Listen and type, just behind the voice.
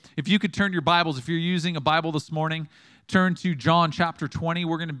If you could turn your Bibles, if you're using a Bible this morning, turn to John chapter 20.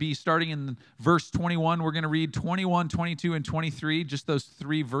 We're going to be starting in verse 21. We're going to read 21, 22, and 23, just those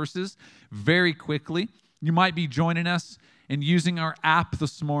three verses very quickly. You might be joining us and using our app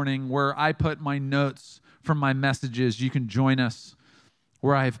this morning where I put my notes from my messages. You can join us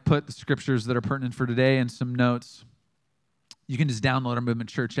where I've put the scriptures that are pertinent for today and some notes. You can just download our Movement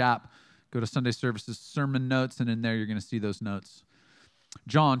Church app, go to Sunday Services, Sermon Notes, and in there you're going to see those notes.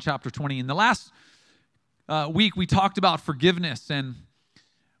 John chapter 20. In the last week, we talked about forgiveness, and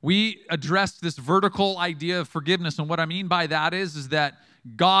we addressed this vertical idea of forgiveness. And what I mean by that is that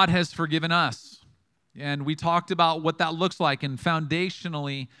God has forgiven us. And we talked about what that looks like. And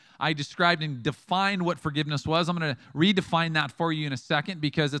foundationally, I described and defined what forgiveness was. I'm going to redefine that for you in a second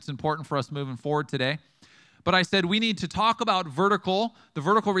because it's important for us moving forward today. But I said we need to talk about the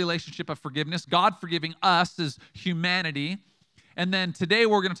vertical relationship of forgiveness, God forgiving us as humanity. And then today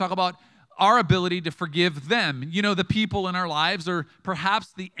we're going to talk about our ability to forgive them. You know, the people in our lives, or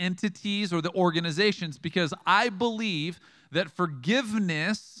perhaps the entities or the organizations, because I believe that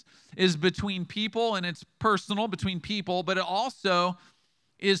forgiveness is between people and it's personal between people, but it also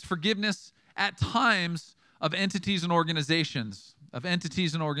is forgiveness at times of entities and organizations.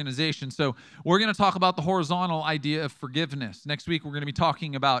 So we're going to talk about the horizontal idea of forgiveness. Next week, we're going to be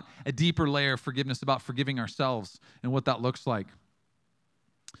talking about a deeper layer of forgiveness, about forgiving ourselves and what that looks like.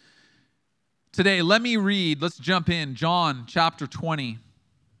 Today, let's jump in, John chapter 20,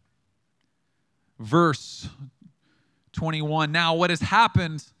 verse 21. Now, what has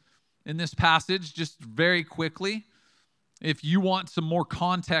happened in this passage, just very quickly, if you want some more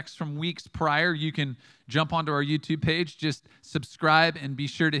context from weeks prior, you can jump onto our YouTube page, just subscribe, and be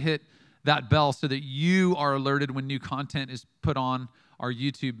sure to hit that bell so that you are alerted when new content is put on our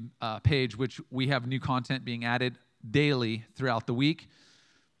YouTube page, which we have new content being added daily throughout the week.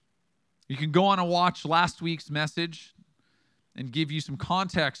 You can go on and watch last week's message and give you some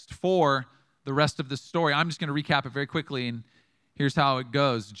context for the rest of this story. I'm just going to recap it very quickly, and here's how it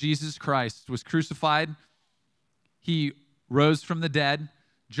goes. Jesus Christ was crucified. He rose from the dead.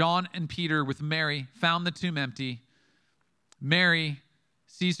 John and Peter with Mary found the tomb empty. Mary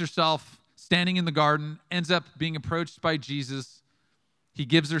sees herself standing in the garden, ends up being approached by Jesus. He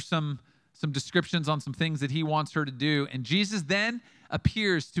gives her some descriptions on some things that he wants her to do. And Jesus then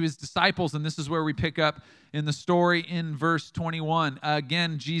appears to his disciples, and this is where we pick up in the story in verse 21.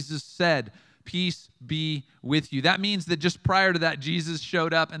 Again, Jesus said, "Peace be with you." That means that just prior to that, Jesus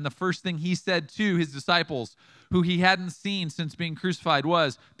showed up, and the first thing he said to his disciples, who he hadn't seen since being crucified,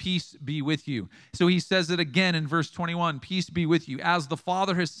 was, "Peace be with you." So he says it again in verse 21, "Peace be with you. As the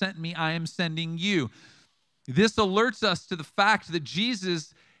Father has sent me, I am sending you." This alerts us to the fact that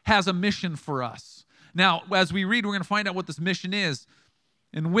Jesus has a mission for us. Now, as we read, we're going to find out what this mission is.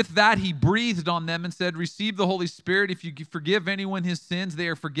 And with that, he breathed on them and said, "Receive the Holy Spirit. If you forgive anyone his sins, they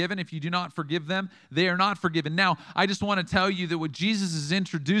are forgiven. If you do not forgive them, they are not forgiven." Now, I just want to tell you that what Jesus is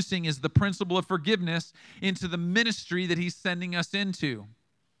introducing is the principle of forgiveness into the ministry that he's sending us into.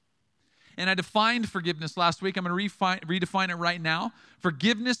 And I defined forgiveness last week. I'm going to redefine it right now.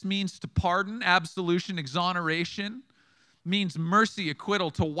 Forgiveness means to pardon, absolution, exoneration, means mercy, acquittal,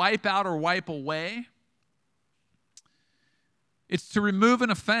 to wipe out or wipe away. It's to remove an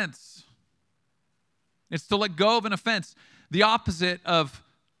offense. It's to let go of an offense. The opposite of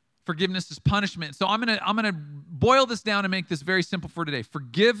forgiveness is punishment. So I'm gonna boil this down and make this very simple for today.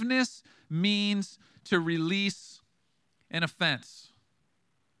 Forgiveness means to release an offense.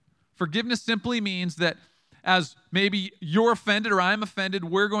 Forgiveness simply means that as maybe you're offended or I'm offended,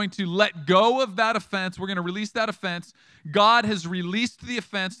 we're going to let go of that offense. We're going to release that offense. God has released the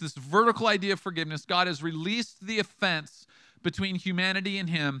offense, this vertical idea of forgiveness. God has released the offense between humanity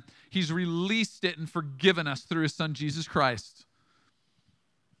and him. He's released it and forgiven us through his son, Jesus Christ.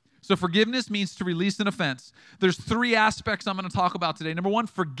 So forgiveness means to release an offense. There's three aspects I'm going to talk about today. Number one,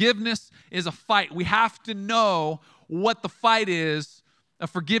 forgiveness is a fight. We have to know what the fight is of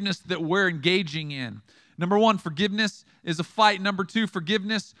forgiveness that we're engaging in. Number one, forgiveness is a fight. Number two,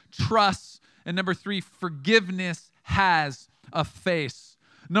 forgiveness trusts. And number three, forgiveness has a face.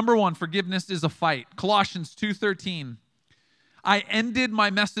 Number one, forgiveness is a fight. Colossians 2:13. I ended my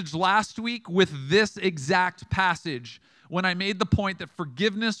message last week with this exact passage when I made the point that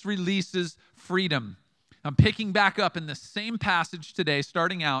forgiveness releases freedom. I'm picking back up in the same passage today,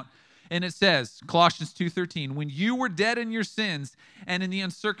 starting out, and it says, Colossians 2:13, "When you were dead in your sins and in the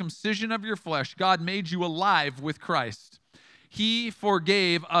uncircumcision of your flesh, God made you alive with Christ. He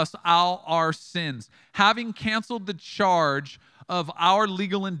forgave us all our sins, having canceled the charge of our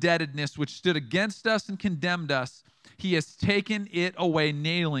legal indebtedness which stood against us and condemned us. he has taken it away,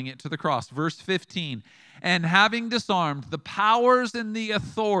 nailing it to the cross. Verse 15, and having disarmed the powers and the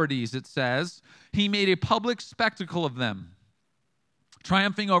authorities, it says, he made a public spectacle of them,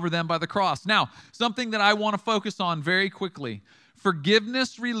 triumphing over them by the cross. Now, something that I want to focus on very quickly.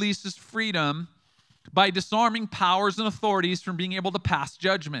 Forgiveness releases freedom by disarming powers and authorities from being able to pass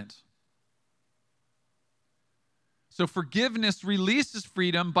judgment. So forgiveness releases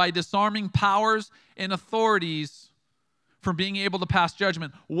freedom by disarming powers and authorities from being able to pass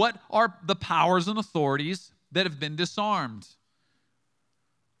judgment. What are the powers and authorities that have been disarmed?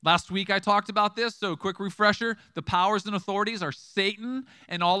 Last week I talked about this, so quick refresher. The powers and authorities are Satan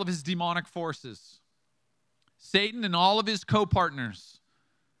and all of his demonic forces. Satan and all of his co-partners.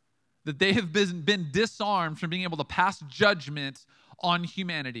 That they have been disarmed from being able to pass judgment on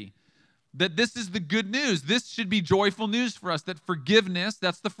humanity. That this is the good news. This should be joyful news for us, that forgiveness,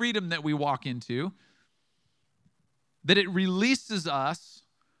 that's the freedom that we walk into, that it releases us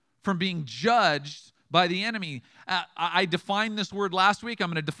from being judged by the enemy. I defined this word last week. I'm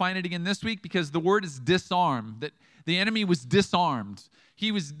going to define it again this week because the word is disarm, that the enemy was disarmed.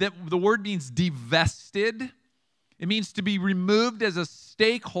 The word means divested. It means to be removed as a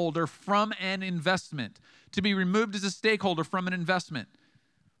stakeholder from an investment. To be removed as a stakeholder from an investment.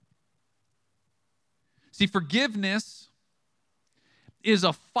 See, forgiveness is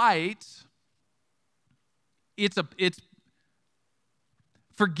a fight.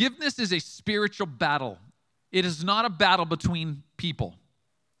 Forgiveness is a spiritual battle. It is not a battle between people.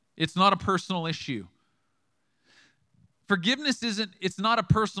 It's not a personal issue. Forgiveness it's not a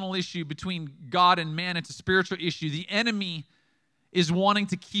personal issue between God and man. It's a spiritual issue. The enemy is wanting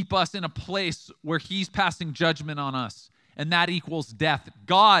to keep us in a place where he's passing judgment on us, and that equals death.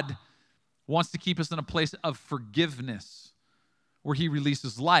 God wants to keep us in a place of forgiveness where he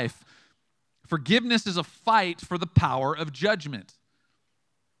releases life. Forgiveness is a fight for the power of judgment.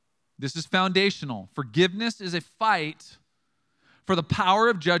 This is foundational. Forgiveness is a fight for the power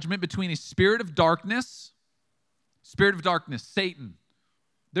of judgment between a spirit of darkness, Satan.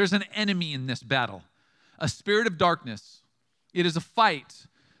 There's an enemy in this battle, a spirit of darkness. It is a fight.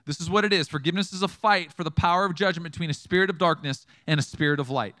 This is what it is. Forgiveness is a fight for the power of judgment between a spirit of darkness and a spirit of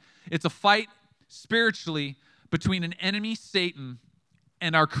light. It's a fight spiritually between an enemy, Satan,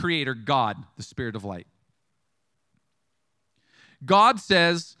 and our Creator, God, the Spirit of light. God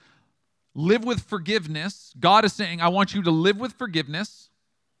says, live with forgiveness. God is saying, I want you to live with forgiveness.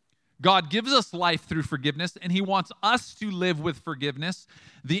 God gives us life through forgiveness, and he wants us to live with forgiveness.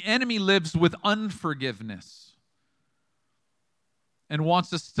 The enemy lives with unforgiveness and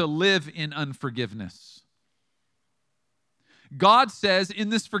wants us to live in unforgiveness. God says in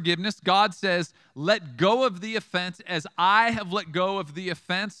this forgiveness, God says, let go of the offense as I have let go of the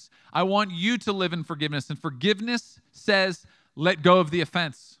offense. I want you to live in forgiveness. And forgiveness says, let go of the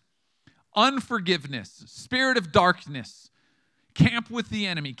offense. Unforgiveness, spirit of darkness, camp with the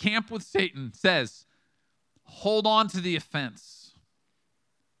enemy, camp with Satan, says, hold on to the offense.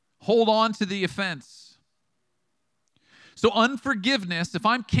 Hold on to the offense. So unforgiveness, if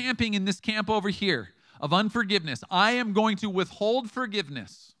I'm camping in this camp over here, of unforgiveness, I am going to withhold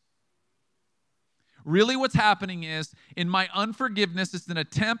forgiveness. Really what's happening is, in my unforgiveness, it's an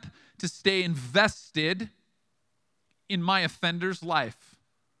attempt to stay invested in my offender's life.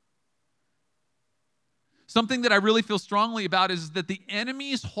 Something that I really feel strongly about is that the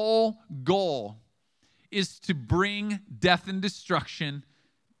enemy's whole goal is to bring death and destruction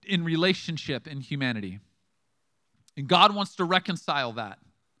in relationship in humanity. And God wants to reconcile that.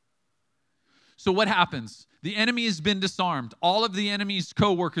 So what happens? The enemy has been disarmed. All of the enemy's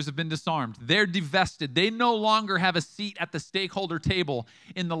co-workers have been disarmed. They're divested. They no longer have a seat at the stakeholder table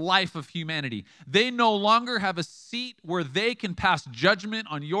in the life of humanity. They no longer have a seat where they can pass judgment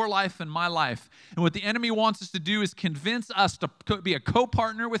on your life and my life. And what the enemy wants us to do is convince us to be a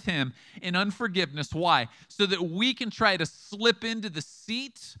co-partner with him in unforgiveness. Why? So that we can try to slip into the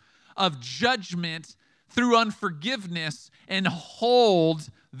seat of judgment through unforgiveness and hold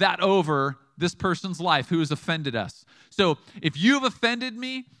that over this person's life who has offended us. So if you've offended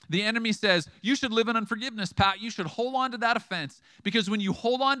me, the enemy says, you should live in unforgiveness, Pat. You should hold on to that offense, because when you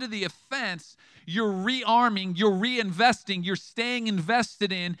hold on to the offense, you're rearming, you're reinvesting, you're staying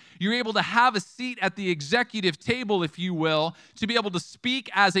invested in, you're able to have a seat at the executive table, if you will, to be able to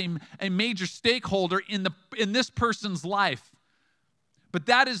speak as a major stakeholder in this person's life. But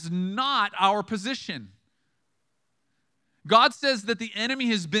that is not our position. God says that the enemy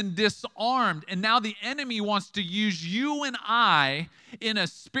has been disarmed, and now the enemy wants to use you and I in a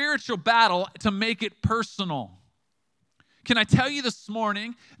spiritual battle to make it personal. Can I tell you this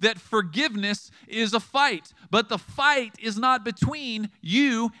morning that forgiveness is a fight, but the fight is not between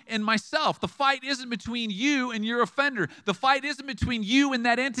you and myself. The fight isn't between you and your offender. The fight isn't between you and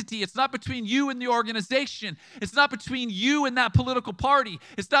that entity. It's not between you and the organization. It's not between you and that political party.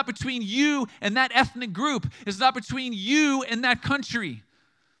 It's not between you and that ethnic group. It's not between you and that country.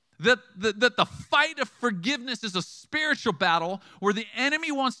 That the fight of forgiveness is a spiritual battle where the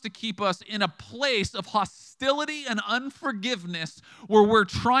enemy wants to keep us in a place of hostility and unforgiveness where we're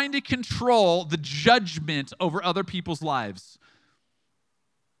trying to control the judgment over other people's lives.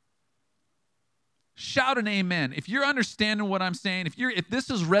 Shout an amen. If you're understanding what I'm saying, if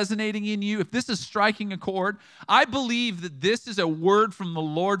this is resonating in you, if this is striking a chord, I believe that this is a word from the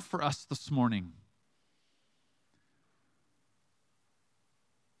Lord for us this morning.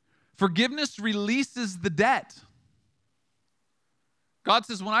 Forgiveness releases the debt. God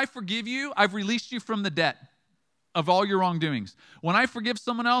says, when I forgive you, I've released you from the debt of all your wrongdoings. When I forgive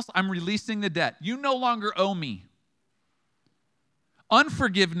someone else, I'm releasing the debt. You no longer owe me.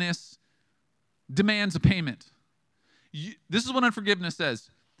 Unforgiveness demands a payment. This is what unforgiveness says.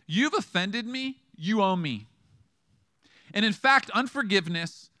 You've offended me, you owe me. And in fact,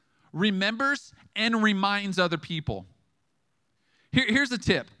 unforgiveness remembers and reminds other people. Here's a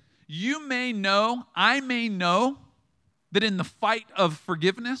tip. You may know, I may know, that in the fight of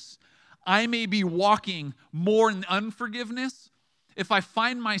forgiveness, I may be walking more in unforgiveness if I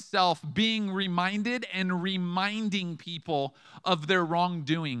find myself being reminded and reminding people of their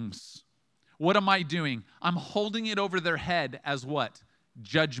wrongdoings. What am I doing? I'm holding it over their head as what?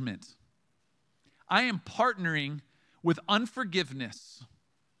 Judgment. I am partnering with unforgiveness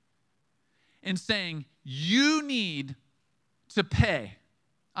and saying, you need to pay.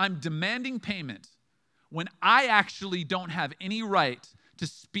 I'm demanding payment when I actually don't have any right to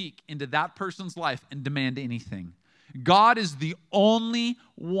speak into that person's life and demand anything. God is the only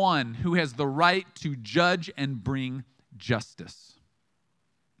one who has the right to judge and bring justice.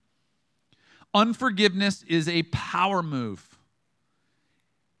 Unforgiveness is a power move.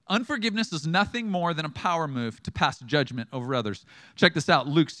 Unforgiveness is nothing more than a power move to pass judgment over others. Check this out.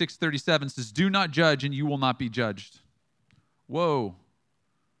 Luke 6:37 says, do not judge and you will not be judged. Whoa.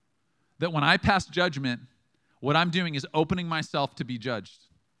 That when I pass judgment, what I'm doing is opening myself to be judged.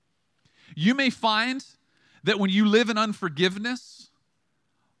 You may find that when you live in unforgiveness,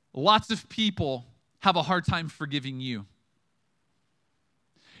 lots of people have a hard time forgiving you.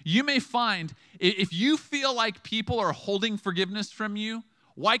 You may find if you feel like people are holding forgiveness from you,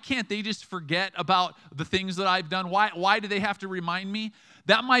 why can't they just forget about the things that I've done? Why do they have to remind me?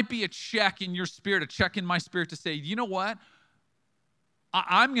 That might be a check in your spirit, a check in my spirit to say, you know what?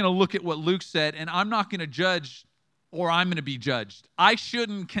 I'm going to look at what Luke said, and I'm not going to judge or I'm going to be judged. I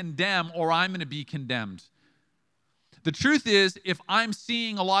shouldn't condemn or I'm going to be condemned. The truth is, if I'm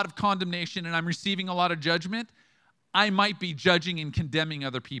seeing a lot of condemnation and I'm receiving a lot of judgment, I might be judging and condemning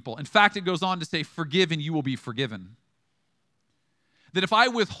other people. In fact, it goes on to say, forgive and you will be forgiven. That if I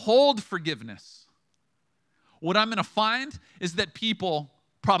withhold forgiveness, what I'm going to find is that people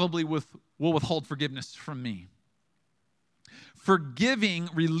probably will withhold forgiveness from me. Forgiving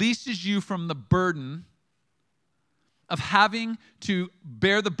releases you from the burden of having to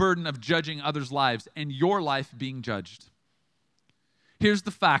bear the burden of judging others' lives and your life being judged. Here's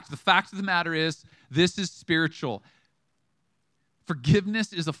the fact. The fact of the matter is, this is spiritual.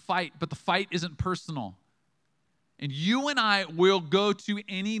 Forgiveness is a fight, but the fight isn't personal. And you and I will go to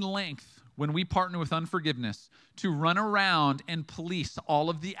any length when we partner with unforgiveness to run around and police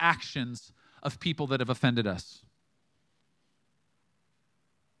all of the actions of people that have offended us.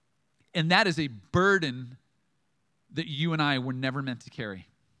 And that is a burden that you and I were never meant to carry.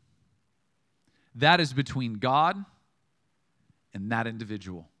 That is between God and that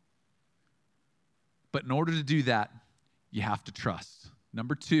individual. But in order to do that, you have to trust.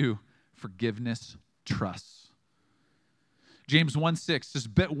 Number 2, forgiveness trusts. James 1:6 says,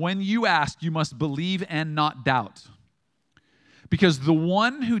 but when you ask, you must believe and not doubt. Because the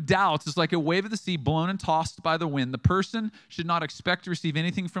one who doubts is like a wave of the sea blown and tossed by the wind. The person should not expect to receive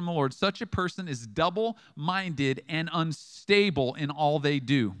anything from the Lord. Such a person is double-minded and unstable in all they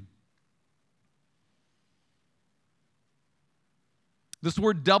do. This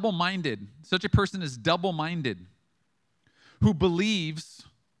word double-minded, such a person is double-minded, who believes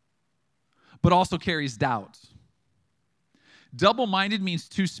but also carries doubt. Double-minded means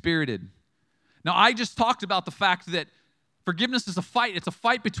two-spirited. Now, I just talked about the fact that forgiveness is a fight. It's a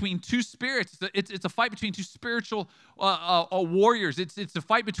fight between two spirits. It's a fight between two spiritual warriors. It's a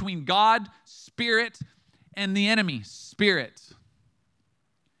fight between God, spirit, and the enemy, spirit.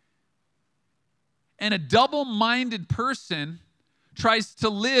 And a double-minded person tries to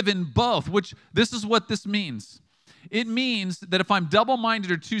live in both, which this is what this means. It means that if I'm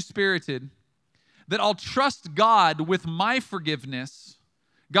double-minded or two-spirited, that I'll trust God with my forgiveness.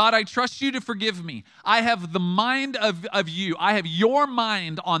 God, I trust you to forgive me. I have the mind of you. I have your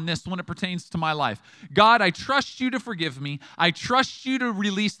mind on this when it pertains to my life. God, I trust you to forgive me. I trust you to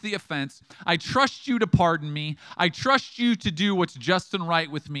release the offense. I trust you to pardon me. I trust you to do what's just and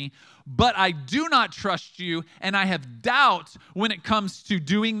right with me. But I do not trust you, and I have doubt when it comes to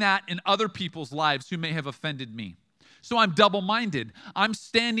doing that in other people's lives who may have offended me. So I'm double-minded. I'm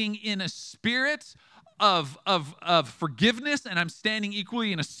standing in a spirit of forgiveness, and I'm standing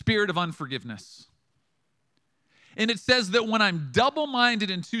equally in a spirit of unforgiveness. And it says that when I'm double-minded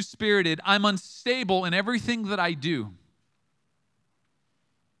and two-spirited, I'm unstable in everything that I do.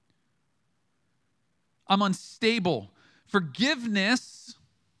 I'm unstable. Forgiveness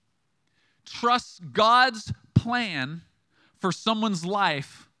trusts God's plan for someone's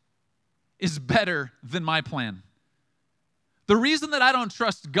life is better than my plan. The reason that I don't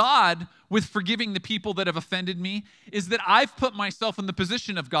trust God with forgiving the people that have offended me is that I've put myself in the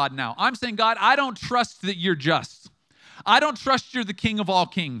position of God now. I'm saying, God, I don't trust that you're just. I don't trust you're the King of all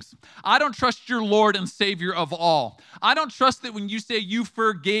kings. I don't trust you're Lord and Savior of all. I don't trust that when you say you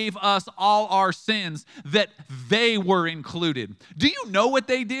forgave us all our sins, that they were included. Do you know what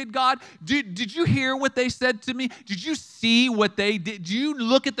they did, God? Did you hear what they said to me? Did you see what they did? Do you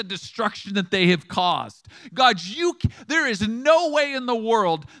look at the destruction that they have caused? God, there is no way in the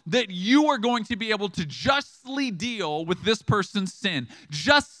world that you are going to be able to justly deal with this person's sin,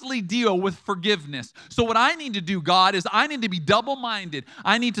 justly deal with forgiveness. So what I need to do, God, is I need to be double-minded.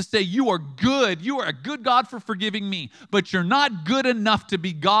 I need to say, you are good. You are a good God for forgiving me, but you're not good enough to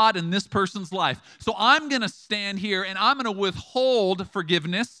be God in this person's life. So I'm going to stand here and I'm going to withhold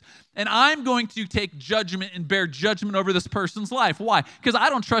forgiveness, and I'm going to take judgment and bear judgment over this person's life. Why? Because I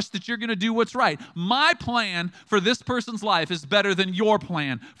don't trust that you're going to do what's right. My plan for this person's life is better than your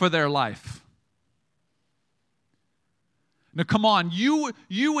plan for their life. Now, come on,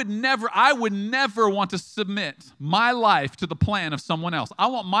 I would never want to submit my life to the plan of someone else. I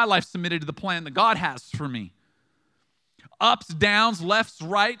want my life submitted to the plan that God has for me. Ups, downs, lefts,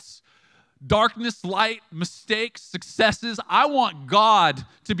 rights, darkness, light, mistakes, successes. I want God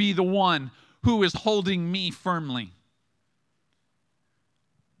to be the one who is holding me firmly.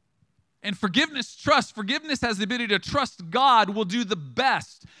 And forgiveness has the ability to trust God will do the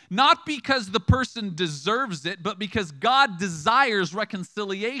best, not because the person deserves it, but because God desires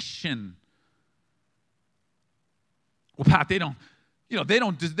reconciliation. Well, Pat, they don't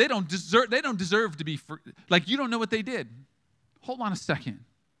deserve to be like, you don't know what they did. Hold on a second.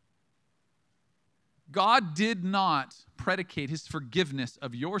 God did not predicate his forgiveness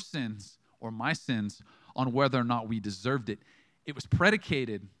of your sins or my sins on whether or not we deserved it. It was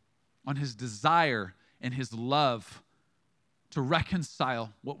predicated on his desire and his love to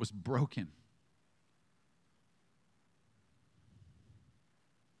reconcile what was broken.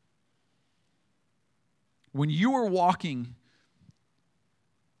 When you are walking,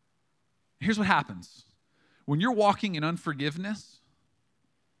 here's what happens. When you're walking in unforgiveness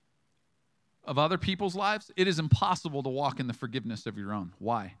of other people's lives, it is impossible to walk in the forgiveness of your own.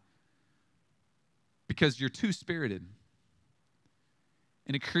 Why? Because you're two-spirited.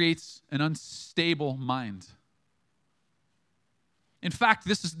 And it creates an unstable mind. In fact,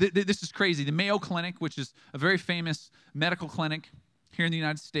 this is crazy. The Mayo Clinic, which is a very famous medical clinic here in the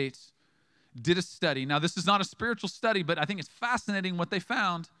United States, did a study. Now, this is not a spiritual study, but I think it's fascinating what they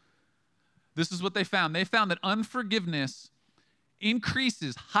found. This is what they found. They found that unforgiveness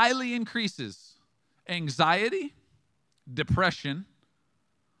highly increases anxiety, depression,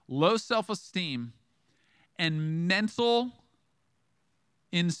 low self-esteem, and mental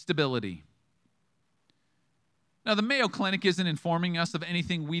instability. Now, the Mayo Clinic isn't informing us of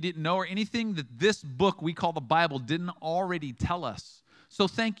anything we didn't know or anything that this book we call the Bible didn't already tell us. So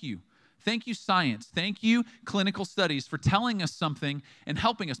thank you. Thank you, science. Thank you, clinical studies, for telling us something and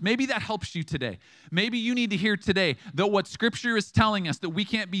helping us. Maybe that helps you today. Maybe you need to hear today that what Scripture is telling us, that we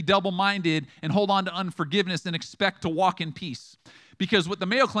can't be double-minded and hold on to unforgiveness and expect to walk in peace. Because what the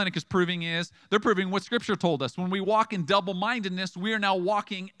Mayo Clinic is proving is, they're proving what Scripture told us. When we walk in double-mindedness, we are now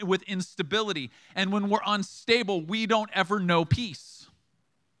walking with instability. And when we're unstable, we don't ever know peace.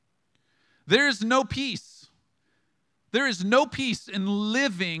 There is no peace. There is no peace in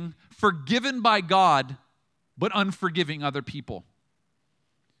living forgiven by God, but unforgiving other people.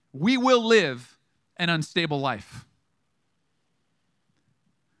 We will live an unstable life.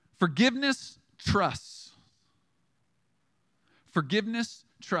 Forgiveness trusts. Forgiveness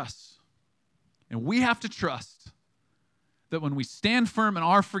trusts. And we have to trust that when we stand firm in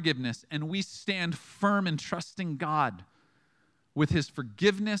our forgiveness and we stand firm in trusting God with his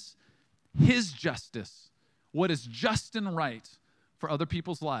forgiveness, his justice, what is just and right for other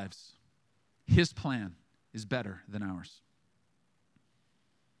people's lives, his plan is better than ours.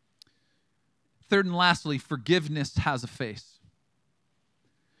 Third and lastly, forgiveness has a face.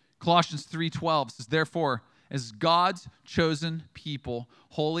 Colossians 3:12 says, therefore, as God's chosen people,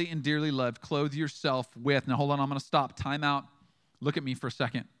 holy and dearly loved, clothe yourself with. Now hold on, I'm going to stop. Time out. Look at me for a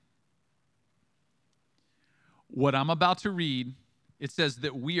second. What I'm about to read, it says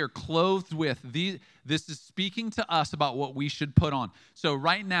that we are clothed with. This is speaking to us about what we should put on. So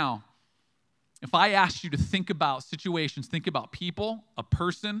right now, if I asked you to think about situations, think about people, a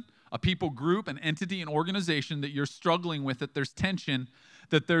person, a people group, an entity, an organization that you're struggling with, that there's tension,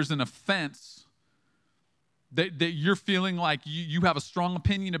 that there's an offense, that you're feeling like you have a strong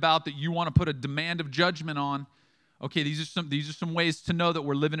opinion about, that you want to put a demand of judgment on. Okay, these are some ways to know that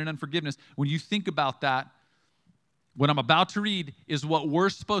we're living in unforgiveness. When you think about that, what I'm about to read is what we're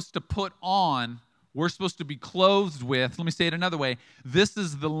supposed to put on. We're supposed to be clothed with. Let me say it another way. This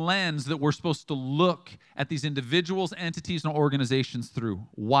is the lens that we're supposed to look at these individuals, entities, and organizations through.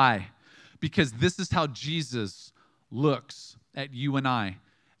 Why? Because this is how Jesus looks at you and I.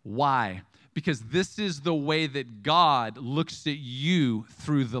 Why? Because this is the way that God looks at you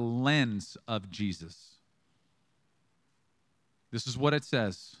through the lens of Jesus. This is what it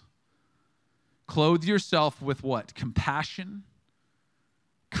says. Clothe yourself with what? Compassion,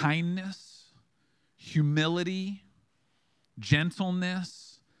 kindness, humility,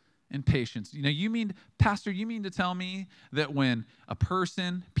 gentleness, and patience. Pastor, you mean to tell me that when a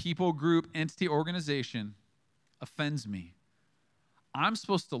person, people group, entity, organization offends me, I'm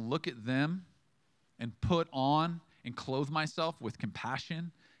supposed to look at them and put on and clothe myself with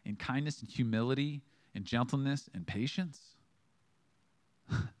compassion and kindness and humility and gentleness and patience?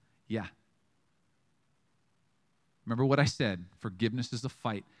 Yeah. Remember what I said, forgiveness is a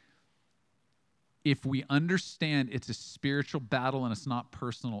fight. If we understand it's a spiritual battle and it's not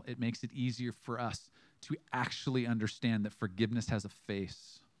personal, it makes it easier for us to actually understand that forgiveness has a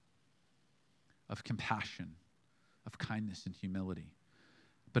face of compassion, of kindness and humility.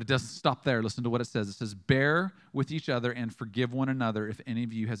 But it doesn't stop there. Listen to what it says. It says, bear with each other and forgive one another if any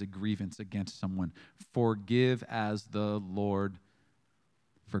of you has a grievance against someone. Forgive as the Lord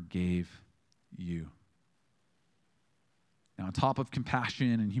forgave you. Now, on top of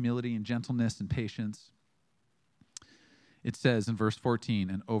compassion and humility and gentleness and patience, it says in verse 14,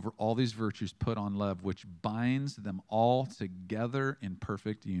 and over all these virtues put on love, which binds them all together in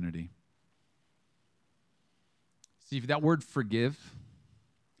perfect unity. See, that word forgive,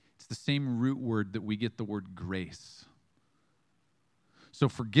 it's the same root word that we get the word grace. So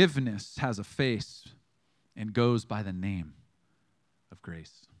forgiveness has a face and goes by the name of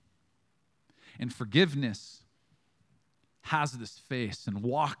grace. And forgiveness has this face and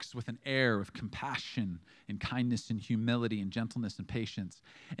walks with an air of compassion and kindness and humility and gentleness and patience.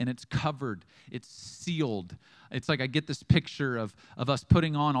 And it's covered, it's sealed. It's like I get this picture of us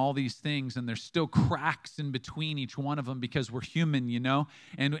putting on all these things and there's still cracks in between each one of them because we're human,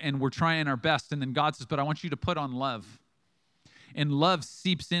 and we're trying our best. And then God says, but I want you to put on love. And love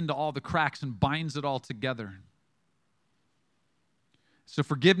seeps into all the cracks and binds it all together. So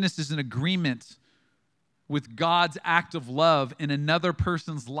forgiveness is an agreement with God's act of love in another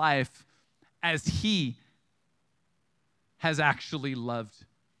person's life as he has actually loved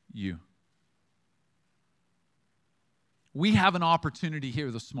you. We have an opportunity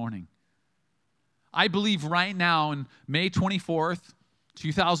here this morning. I believe right now on May 24th,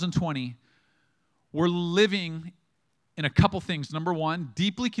 2020, we're living in a couple things. Number one,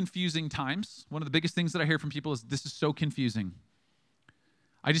 deeply confusing times. One of the biggest things that I hear from people is, this is so confusing.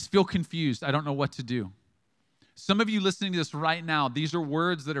 I just feel confused. I don't know what to do. Some of you listening to this right now, these are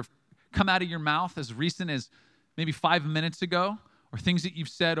words that have come out of your mouth as recent as maybe 5 minutes ago, or things that you've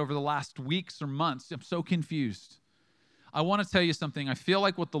said over the last weeks or months. I'm so confused. I want to tell you something. I feel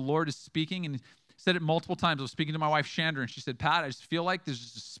like what the Lord is speaking, and said it multiple times. I was speaking to my wife, Chandra, and she said, Pat, I just feel like there's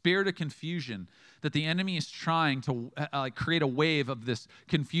just a spirit of confusion, that the enemy is trying to create a wave of this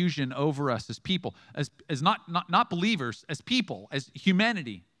confusion over us as people, as not believers, as people, as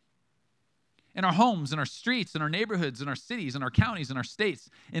humanity. In our homes, in our streets, in our neighborhoods, in our cities, in our counties, in our states,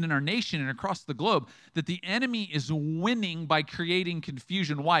 and in our nation and across the globe, that the enemy is winning by creating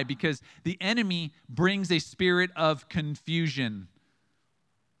confusion. Why? Because the enemy brings a spirit of confusion.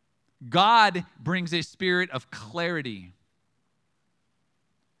 God brings a spirit of clarity.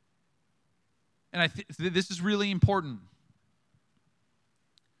 And this is really important.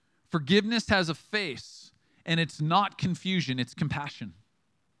 Forgiveness has a face, and it's not confusion, it's compassion.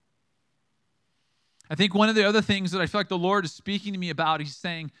 I think one of the other things that I feel like the Lord is speaking to me about,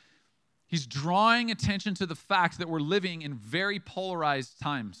 He's drawing attention to the fact that we're living in very polarized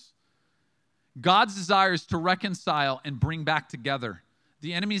times. God's desire is to reconcile and bring back together.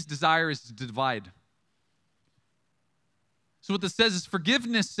 The enemy's desire is to divide. So what this says is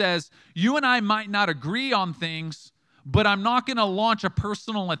forgiveness says, you and I might not agree on things, but I'm not going to launch a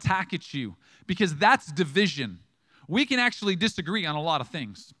personal attack at you because that's division. We can actually disagree on a lot of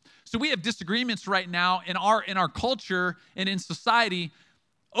things. So we have disagreements right now in our culture and in society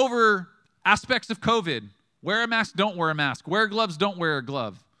over aspects of COVID. Wear a mask, don't wear a mask. Wear gloves, don't wear a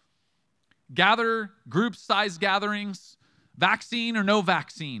glove. Gather, group size gatherings, vaccine or no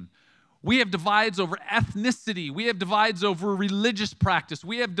vaccine. We have divides over ethnicity. We have divides over religious practice.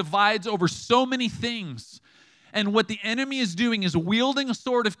 We have divides over so many things. And what the enemy is doing is wielding a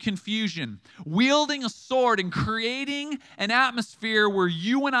sword of confusion, wielding a sword and creating an atmosphere where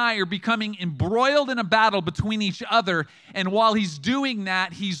you and I are becoming embroiled in a battle between each other. And while he's doing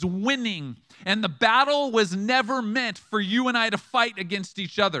that, he's winning. And the battle was never meant for you and I to fight against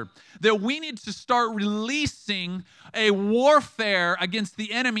each other. That we need to start releasing a warfare against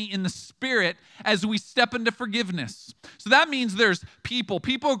the enemy in the spirit as we step into forgiveness. So that means there's people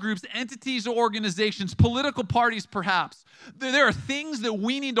groups, entities, organizations, political parties perhaps. There are things that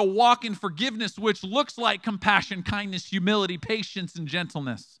we need to walk in forgiveness, which looks like compassion, kindness, humility, patience, and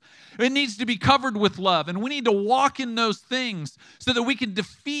gentleness. It needs to be covered with love, and we need to walk in those things so that we can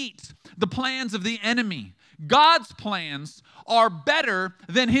defeat the plans of the enemy. God's plans are better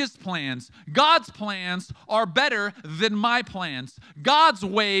than his plans. God's plans are better than my plans. God's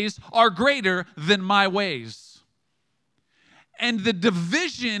ways are greater than my ways. And the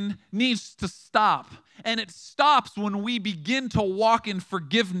division needs to stop. And it stops when we begin to walk in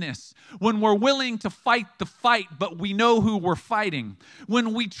forgiveness, when we're willing to fight the fight, but we know who we're fighting,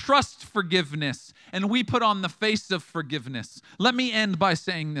 when we trust forgiveness and we put on the face of forgiveness. Let me end by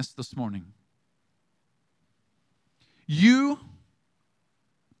saying this morning. You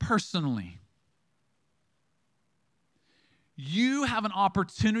personally, you have an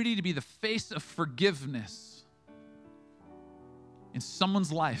opportunity to be the face of forgiveness in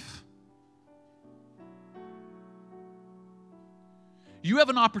someone's life. You have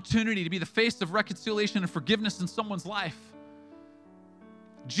an opportunity to be the face of reconciliation and forgiveness in someone's life.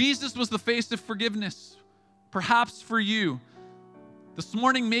 Jesus was the face of forgiveness, perhaps for you. This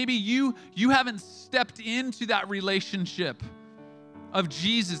morning, maybe you haven't stepped into that relationship of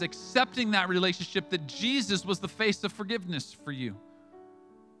Jesus, accepting that relationship that Jesus was the face of forgiveness for you.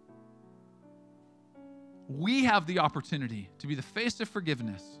 We have the opportunity to be the face of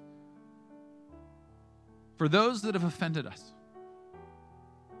forgiveness for those that have offended us.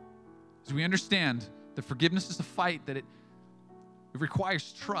 As we understand that forgiveness is a fight, that it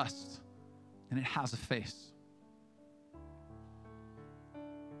requires trust, and it has a face.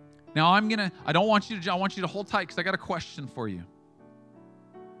 Now I want you to hold tight because I got a question for you.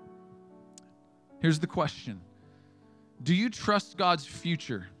 Here's the question. Do you trust God's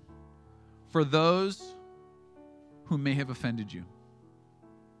future for those who may have offended you?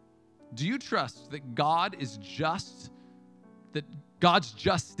 Do you trust that God is just, that God's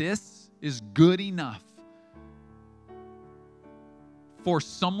justice is good enough for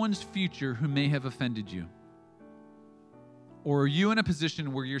someone's future who may have offended you? Or are you in a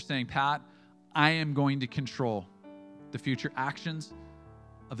position where you're saying, Pat, I am going to control the future actions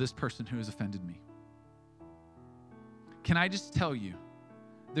of this person who has offended me? Can I just tell you,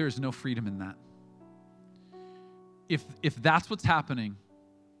 there is no freedom in that. If that's what's happening,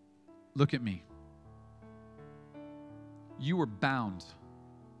 look at me. You are bound.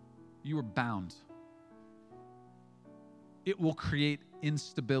 You are bound. It will create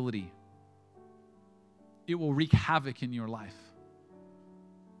instability. It will wreak havoc in your life.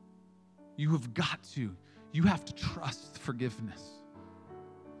 You have to trust forgiveness.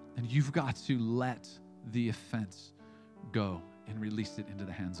 And you've got to let the offense go and release it into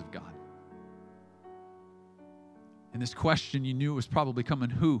the hands of God. And this question, you knew it was probably coming.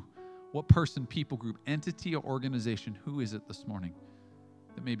 Who? What person, people group, entity, or organization? Who is it this morning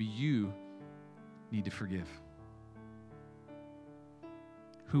that maybe you need to forgive?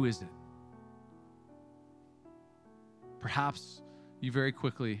 Who is it? Perhaps you very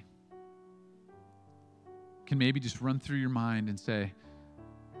quickly can maybe just run through your mind and say,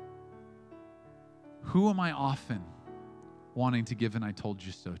 who am I often wanting to give and I told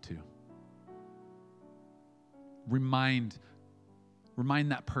you so to? Remind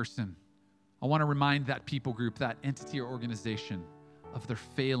that person. I want to remind that people group, that entity or organization of their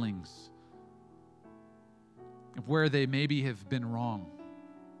failings, of where they maybe have been wrong.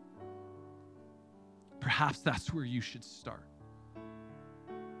 Perhaps that's where you should start.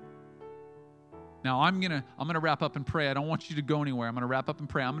 Now, I'm gonna wrap up and pray. I don't want you to go anywhere. I'm gonna wrap up and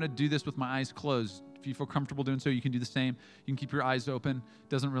pray. I'm gonna do this with my eyes closed. If you feel comfortable doing so, you can do the same. You can keep your eyes open.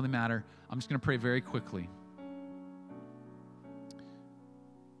 Doesn't really matter. I'm just gonna pray very quickly.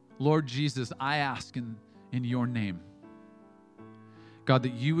 Lord Jesus, I ask in your name, God,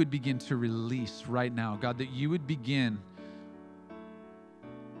 that you would begin to release right now. God, that you would begin.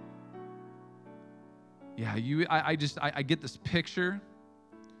 Yeah, I get this picture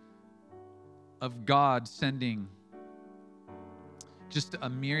of God sending just a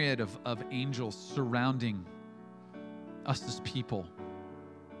myriad of angels surrounding us as people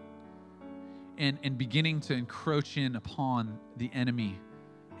and beginning to encroach in upon the enemy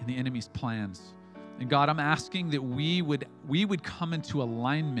and the enemy's plans. And God, I'm asking that we would come into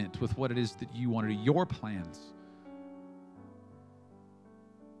alignment with what it is that you want to do, your plans.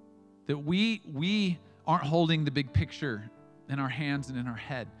 That we aren't holding the big picture in our hands and in our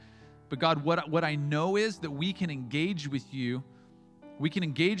head. But God, what I know is that we can engage with you. We can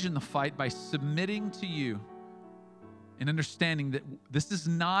engage in the fight by submitting to you and understanding that this is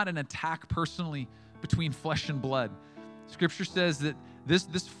not an attack personally between flesh and blood. Scripture says that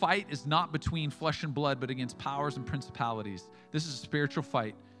this fight is not between flesh and blood, but against powers and principalities. This is a spiritual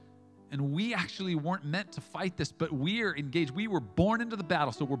fight. And we actually weren't meant to fight this, but we are engaged. We were born into the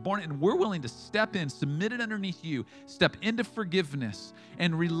battle, so we're born, and we're willing to step in, submit it underneath you, step into forgiveness,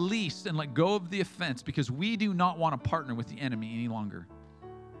 and release and let go of the offense, because we do not want to partner with the enemy any longer.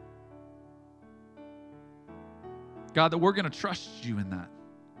 God, that we're going to trust you in that.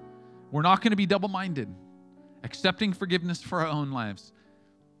 We're not going to be double-minded, accepting forgiveness for our own lives,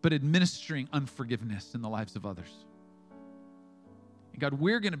 but administering unforgiveness in the lives of others. And God,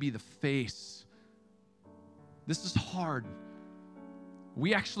 we're going to be the face. This is hard.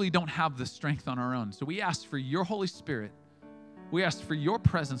 We actually don't have the strength on our own. So we ask for your Holy Spirit. We ask for your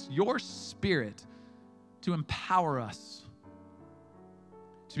presence, your Spirit, to empower us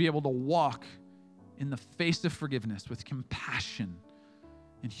to be able to walk in the face of forgiveness with compassion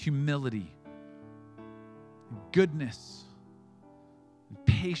and humility and goodness and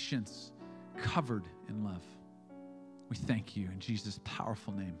patience, covered in love. We thank you in Jesus'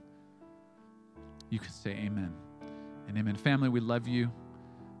 powerful name. You can say amen and amen. Family, we love you.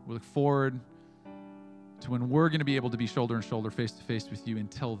 We look forward to when we're going to be able to be shoulder to shoulder, face to face with you.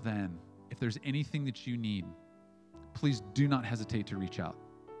 Until then, if there's anything that you need, please do not hesitate to reach out.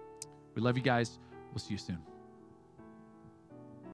 We love you guys. We'll see you soon.